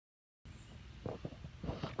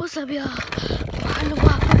What's up, y'all? I know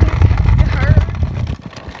what you heard.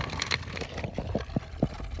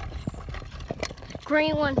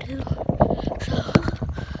 Green one too. So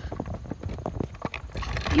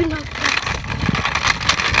you know.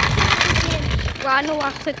 Well, I know I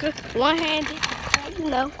clicker one-handed. You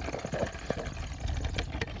know.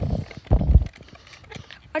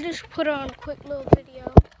 I just put on a quick little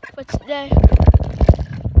video for today.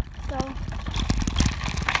 So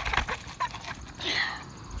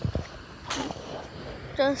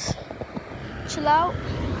just chill out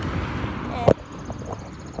and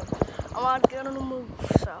I'm about to get on the move.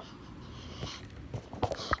 So,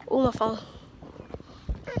 ooh, my phone.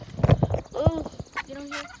 Ooh, get on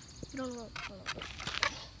here. Get on the road.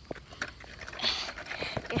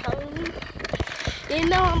 Get home. You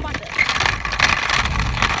know I'm about to.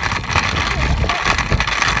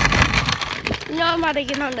 You know I'm about to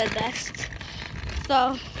get on the desk.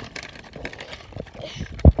 So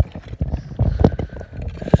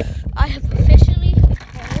I have officially,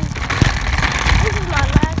 this is my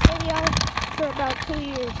last video for about 2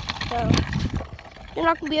 years, so you're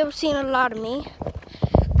not going to be able to see a lot of me,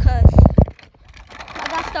 because I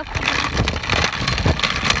got stuff to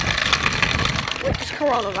do with this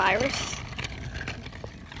coronavirus.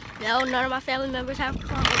 No, none of my family members have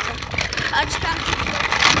coronavirus. I just got to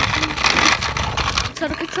until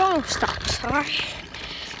the control stops, alright?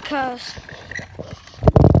 Because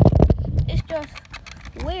it's just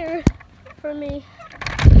weird for me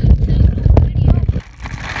to do a video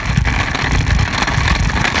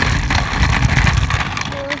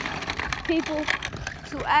for people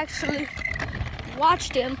to actually watch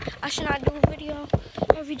them. I should not do a video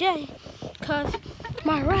every day because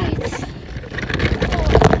my rights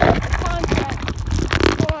for a contract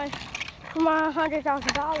for my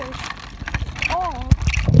 $100,000 off.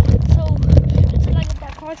 So until I get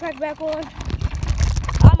that contract back on,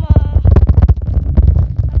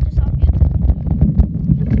 I'm just off YouTube.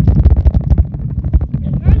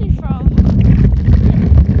 And really from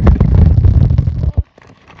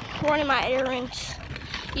running my errands.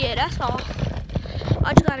 Yeah, that's all.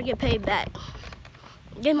 I just gotta get paid back.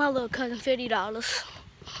 Give my little cousin $50.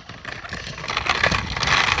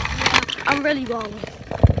 Yeah, I'm really balling.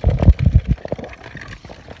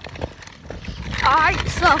 Alright,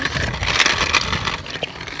 so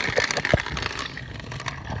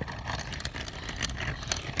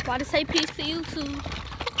about to say peace to YouTube.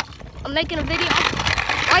 I'm making a video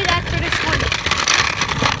right after this one.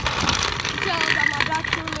 Tell about my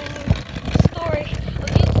documentary story of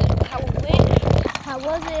YouTube. How it went, how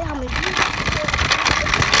was it, how many views.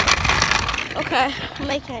 Okay, I'm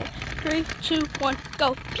making it. 3, 2, 1,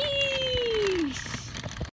 go. Peace.